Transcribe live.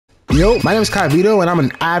Yo, my name is Vito, and I'm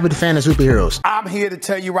an avid fan of superheroes. I'm here to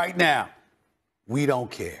tell you right now, we don't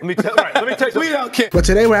care. Let me tell you something. We don't care. But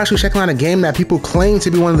today we're actually checking out a game that people claim to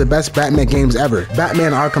be one of the best Batman games ever,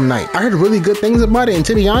 Batman Arkham Knight. I heard really good things about it, and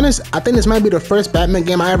to be honest, I think this might be the first Batman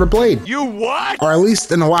game I ever played. You what? Or at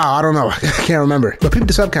least in a while, I don't know. I can't remember. But peep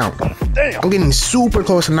the sub count. Damn. I'm getting super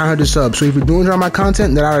close to 900 subs, so if you do enjoy my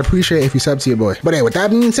content, then I'd appreciate it if you sub to your boy. But hey, with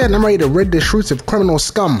that being said, I'm ready to rid the streets of criminal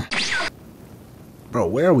scum. Bro,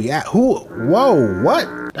 where are we at? Who? Whoa,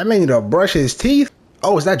 what? That man need to brush his teeth?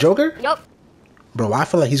 Oh, is that Joker? Yup. Bro, I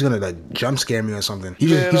feel like he's gonna like jump scare me or something.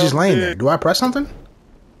 He's just laying there. Do I press something?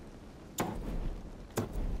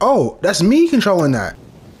 Oh, that's me controlling that.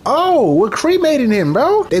 Oh, we're cremating him,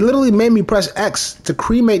 bro. They literally made me press X to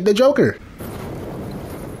cremate the Joker.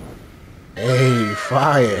 Hey,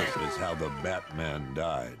 fire. This is how the Batman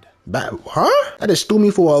died. Huh? That just threw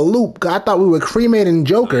me for a loop. 'Cause I thought we were cremating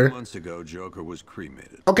Joker. 9 months ago, Joker was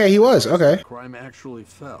cremated. Okay, he was. Okay. Crime actually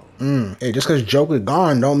fell. Hey, just because Joker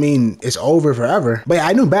gone don't mean it's over forever. But yeah,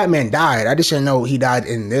 I knew Batman died. I just didn't know he died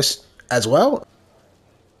in this as well.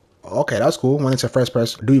 Okay, that's cool. When it's a first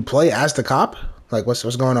person. Do you play as the cop? Like, what's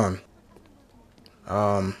going on?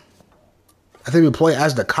 I think we play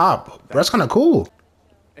as the cop. That's kind of cool.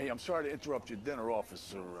 Hey, I'm sorry to interrupt your dinner,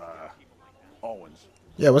 Officer Owens.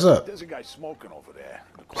 Yeah, what's up? There's a guy smoking over there.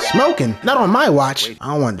 Smoking? Not on my watch.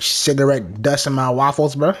 I don't want cigarette dust in my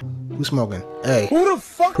waffles, bro. Who's smoking? Hey. Who the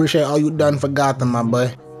fuck? Appreciate all you done for Gotham, my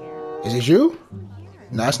boy. Is it you?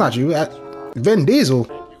 No, it's not you. Vin Diesel.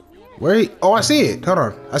 Where he? Oh, I see it. Hold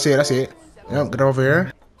on. I see it. I see it. Yep, get over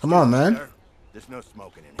here. Come on, man. There's no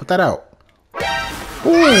smoking in Put that out.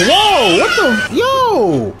 Ooh, whoa! What the?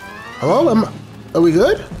 Yo! Hello? Are we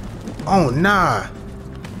good? Oh, nah.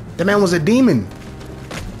 That man was a demon.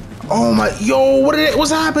 Oh my, yo,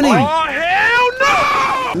 what's happening? Oh, hell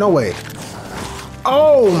no! No way.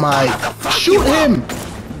 Oh my, shoot him.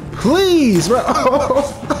 Please, bro.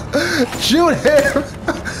 Shoot him.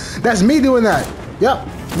 That's me doing that.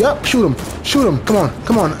 Yep, shoot him.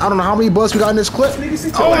 Come on. I don't know how many bullets we got in this clip.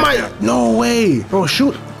 Oh my, no way. Bro,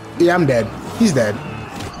 shoot. Yeah, I'm dead. He's dead.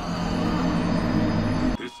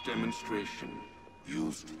 This demonstration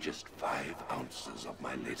used just 5 ounces of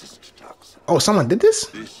my latest toxin. Oh, someone did this?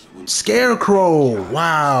 Scarecrow.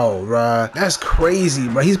 Wow, bruh. That's crazy,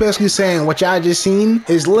 bro. He's basically saying what y'all just seen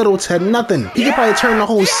is little to nothing. He could probably turn the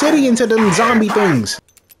whole city into them zombie things.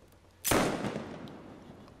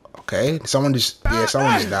 Okay, someone just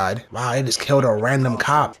died. Wow, they just killed a random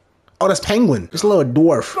cop. Oh, that's Penguin. This little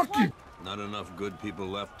dwarf. Not enough good people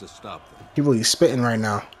left to stop them. He really spitting right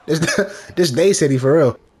now. This Day City for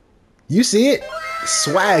real. You see it?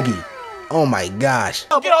 Swaggy. Oh my gosh.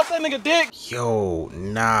 Get off that nigga dick. Yo,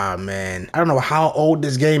 nah, man. I don't know how old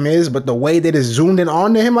this game is, but the way they just zoomed in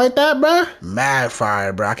onto him like that, bruh. Mad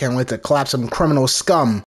fire, bruh. I can't wait to clap some criminal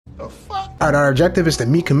scum. The fuck? Alright, our objective is to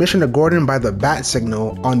meet Commissioner Gordon by the bat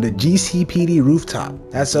signal on the GCPD rooftop.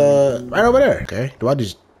 That's right over there. Okay, do I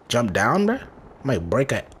just jump down, bruh? Might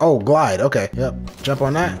break it. Oh, glide. Okay, yep. Jump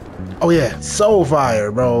on that. Oh yeah, so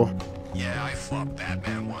fire, bro. Yeah, I fought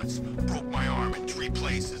Batman once. Broke my arm in 3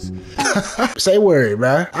 places. Say word,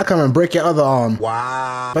 bruh. I come and break your other arm.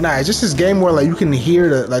 Wow. But nah, it's just this game where like you can hear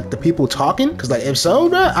the people talking. Cause like if so,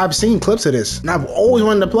 bruh, I've seen clips of this and I've always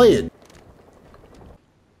wanted to play it.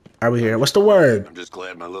 Are we here? What's the word? I'm just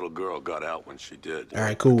glad my little girl got out when she did. All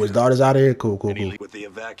right, cool. His daughter's out of here. Cool. With the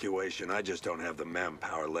evacuation, I just don't have the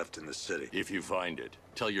manpower left in the city. If you find it,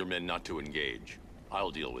 tell your men not to engage.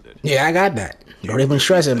 I'll deal with it. Yeah, I got that. Don't even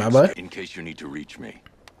stress it, my bud. In case you need to reach me.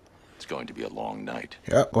 It's going to be a long night.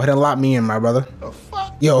 Yep, go ahead and lock me in, my brother. The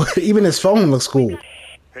fuck? Yo, even his phone looks cool.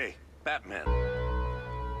 Hey, Batman.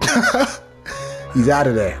 He's out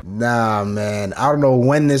of there. Nah, man. I don't know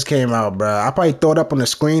when this came out, bro. I'll probably throw it up on the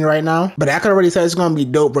screen right now. But I could already tell it's gonna be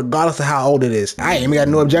dope regardless of how old it is. I ain't even got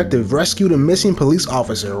no objective. Rescue the missing police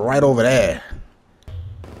officer right over there.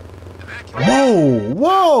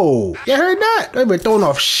 Whoa. You heard that? They've been throwing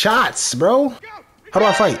off shots, bro. How do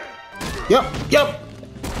I fight? Yep.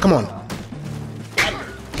 Come on.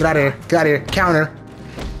 Get out of here. Counter.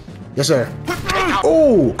 Yes, sir.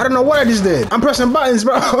 Oh, I don't know what I just did. I'm pressing buttons,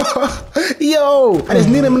 bro. Yo, I just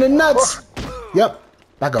need him in the nuts. Yep.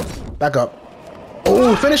 Back up.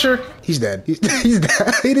 Oh, finisher. He's dead. He's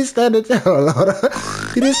dead. He didn't stand a chance.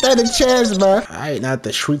 He didn't stand a chance, bro. All right, now that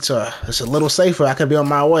the streets are it's a little safer, I could be on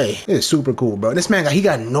my way. This is super cool, bro. This man, he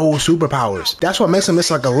got no superpowers. That's what makes him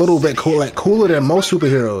just like a little bit cool, like cooler than most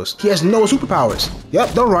superheroes. He has no superpowers.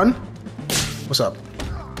 Yep, don't run. What's up?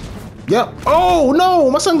 Yep. Oh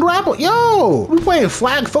no, my son grappled. Yo, we playing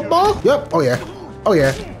flag football? Yep. Oh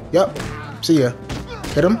yeah. Yep. See ya.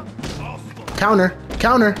 Hit him. Counter.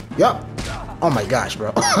 Counter. Yup. Oh my gosh,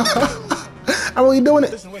 bro. I'm really doing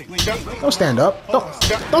it. Don't stand up.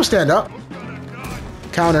 Don't stand up.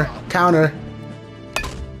 Counter. Counter.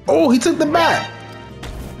 Oh, he took the bat.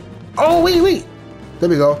 Oh, wait. There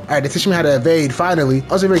we go. All right, they teach me how to evade, finally.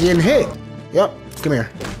 I was even getting hit. Yep. Come here.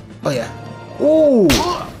 Oh, yeah. Ooh.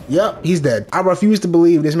 Yep, he's dead. I refuse to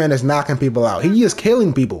believe this man is knocking people out. He is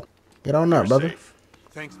killing people. Get on up, brother.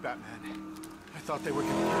 Thanks, Batman. I thought they were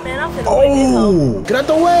gonna... Man, I'm finna wait this home. Get out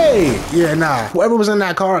the way. Yeah, nah. Whoever was in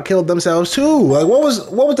that car killed themselves too. Like, what was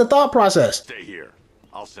the thought process? Stay here.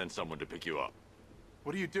 I'll send someone to pick you up.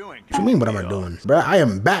 What are you doing? What you mean, what am I doing? Bruh, I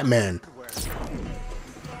am Batman.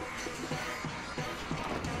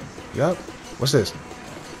 Yup. What's this?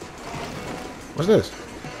 What's this?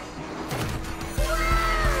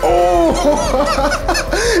 Oh!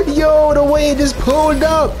 Yo, the way it just pulled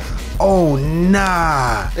up. Oh,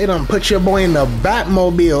 nah. They done put your boy in the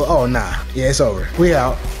Batmobile. Oh, nah. Yeah, it's over. We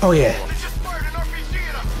out. Oh, yeah.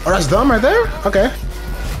 Oh, that's them right there? Okay.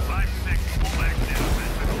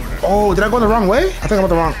 Oh, did I go the wrong way? I think I went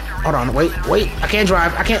the wrong... Hold on. Wait. I can't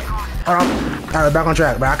drive. I can't... Hold on. All right, back on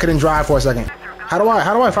track. But I couldn't drive for a second. How do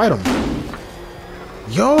I fight him?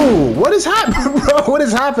 Yo, what is happening, bro? What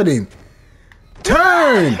is happening?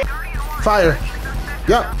 Turn! Fire.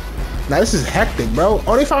 Yup. Now this is hectic, bro.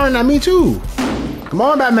 Oh, they firing at me too. Come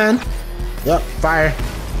on, Batman. Yup, fire.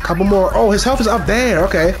 Couple more. Oh, his health is up there.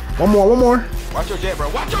 Okay. One more. Watch your jet, bro.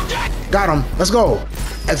 Watch your jet! Got him. Let's go.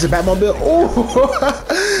 Exit Batmobile.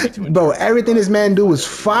 Oh, bro, everything this man do is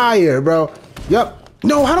fire, bro. Yup.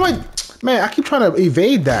 No, how do I... Man, I keep trying to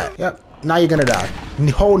evade that. Yup. Now you're gonna die.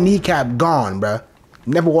 Whole kneecap gone, bro.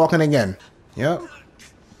 Never walking again. Yup.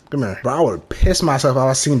 Come here. Bro, I would piss myself if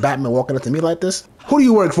I seen Batman walking up to me like this. Who do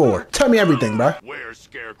you work for? Tell me everything, bro. Where's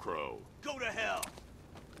Scarecrow? Go to hell.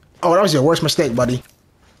 Oh, that was your worst mistake, buddy.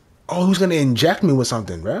 Oh, who's gonna inject me with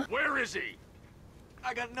something, bro? Where is he?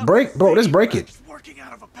 I got nothing. Break, bro, let's break it. He's working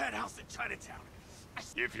out of a penthouse in Chinatown.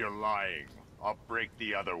 If you're lying, I'll break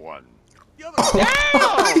the other one. The other...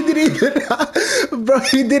 He didn't even, bro,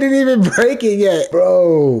 he didn't even break it yet.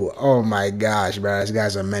 Bro, oh my gosh, bro, this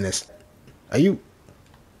guy's a menace. Are you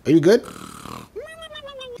good?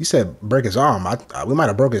 You said break his arm. We might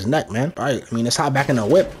have broke his neck, man. All right, I mean, let's hop back in the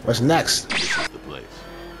whip. What's next? This is the place.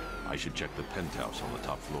 I should check the penthouse on the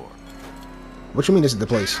top floor. What you mean this is the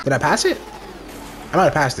place? Did I pass it? I might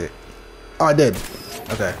have passed it. Oh, I did.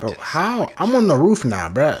 Okay. Bro, how? I'm on the roof now,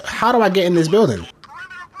 bro. How do I get in this building?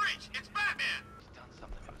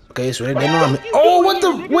 Okay, so they know I'm... Oh, what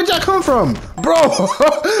the... Where'd y'all come from? Bro,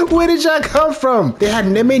 where did y'all come from?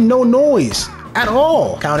 They made no noise at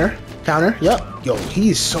all. Counter. Yep. Yo,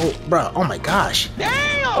 he's so... Bro, oh my gosh.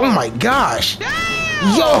 Damn! Oh my gosh.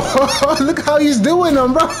 Damn! Yo, look how he's doing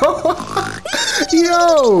them, bro.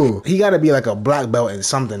 Yo. He gotta be like a black belt in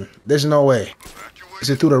something. There's no way. Is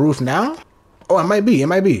it through the roof now? Oh, it might be. All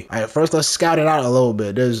right, first let's scout it out a little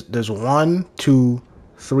bit. There's 1, 2,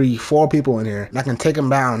 3, 4 people in here. And I can take them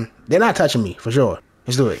down. They're not touching me, for sure.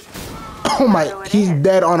 Let's do it. Oh my, he's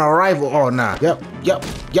dead on arrival. Oh, nah. Yep.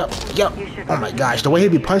 Oh my gosh, the way he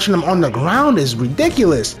be punching them on the ground is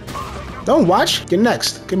ridiculous. Don't watch. Get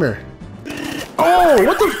next. Come here. Oh,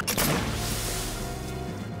 what the?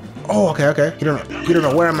 Oh, okay. He don't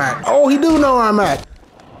know where I'm at. Oh, he do know where I'm at.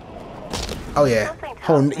 Oh yeah.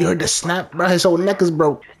 Oh, you heard the snap, bro? His whole neck is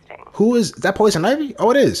broke. Who is that? Poison Ivy? Oh,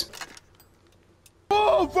 it is.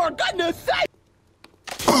 Oh, for goodness sake!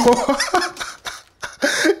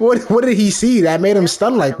 What did he see that made him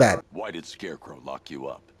stun like that? Why did Scarecrow lock you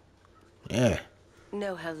up? Yeah.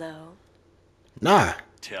 No hello. Nah.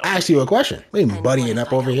 I asked you a question. We ain't And buddying what up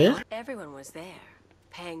if I over got here. one? Everyone was there.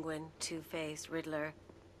 Penguin, Two-Face, Riddler,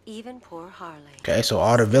 even poor Harley. Okay, so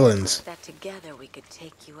all the villains. That together we could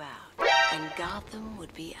take you out, and Gotham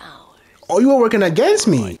would be ours. Oh, you were working against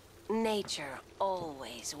me. Nature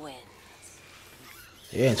always wins.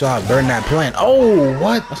 Yeah, until I burn that plant. Oh,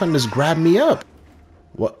 what? Something just grabbed me up.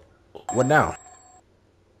 What now?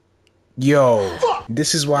 Yo,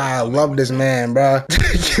 this is why I love this man, bro.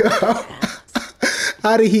 Yo.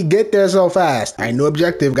 How did he get there so fast? All right, new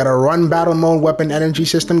objective. Got to run battle mode, weapon, energy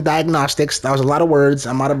system, diagnostics. That was a lot of words.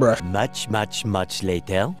 I'm out of breath. Much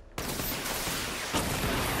later.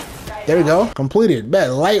 There we go. Completed.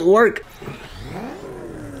 Bet. Light work.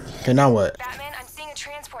 Okay, now what? Batman, I'm seeing a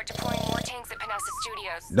transport deploying more tanks at Panessa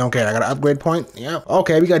Studios. Don't care. I got an upgrade point. Yep.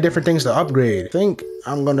 Okay, we got different things to upgrade. I think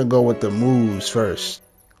I'm going to go with the moves first.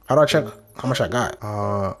 How do I check how much I got?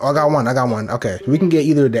 Oh, I got one. Okay. So we can get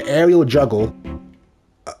either the aerial juggle.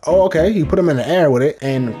 Oh, okay. You put them in the air with it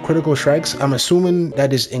and critical strikes. I'm assuming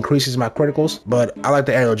that just increases my criticals, but I like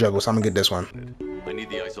the aerial juggle, so I'm gonna get this one. I need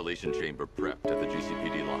the isolation chamber prepped at the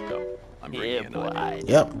GCPD lockup. I'm bringing in Ivy.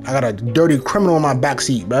 Yep, I got a dirty criminal in my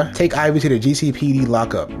backseat, bruh. Take Ivy to the GCPD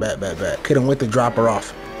lockup. Bet. Couldn't wait to drop her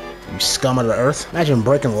off. You scum of the earth. Imagine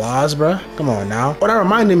breaking laws, bruh. Come on now. Oh, that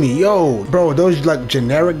reminded me, yo, bro, those like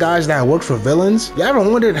generic guys that work for villains. You ever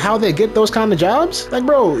wondered how they get those kind of jobs? Like,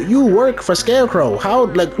 bro, you work for Scarecrow. How,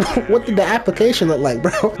 like, what did the application look like,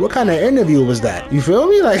 bro? What kind of interview was that? You feel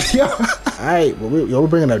me? Like, yo. Alright, well, we're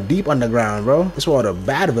bringing a deep underground, bro. This is where all the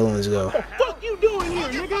bad villains go. What the fuck you doing here,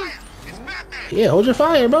 nigga? Yeah, hold your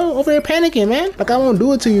fire, bro. Over here panicking, man. Like, I won't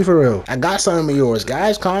do it to you for real. I got something of yours,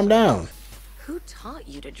 guys. Calm down. Who taught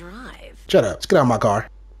you to drive? Shut up. Let's get out of my car.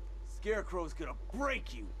 Scarecrow's gonna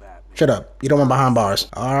break you, Batman. Shut up. You don't want behind bars.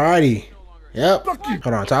 Alrighty. Yep.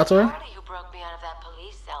 Hold on. Talk to her. Who broke me out of that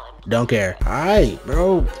police cell? Don't care. Alright,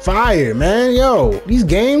 bro. Fire, man. Yo, these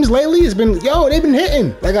games lately has been, yo, they've been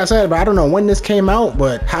hitting. Like I said, but I don't know when this came out,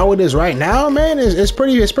 but how it is right now, man, it's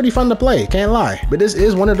pretty fun to play. Can't lie. But this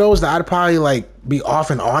is one of those that I'd probably like be off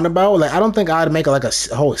and on about. Like, I don't think I'd make like a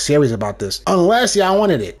whole series about this unless y'all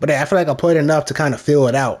wanted it. But I feel like I played enough to kind of fill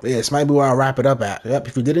it out. Yeah, this might be where I'll wrap it up at. Yep.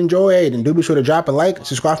 If you did enjoy it, then do be sure to drop a like,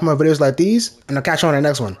 subscribe for more videos like these, and I'll catch you on the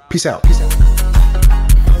next one. Peace out.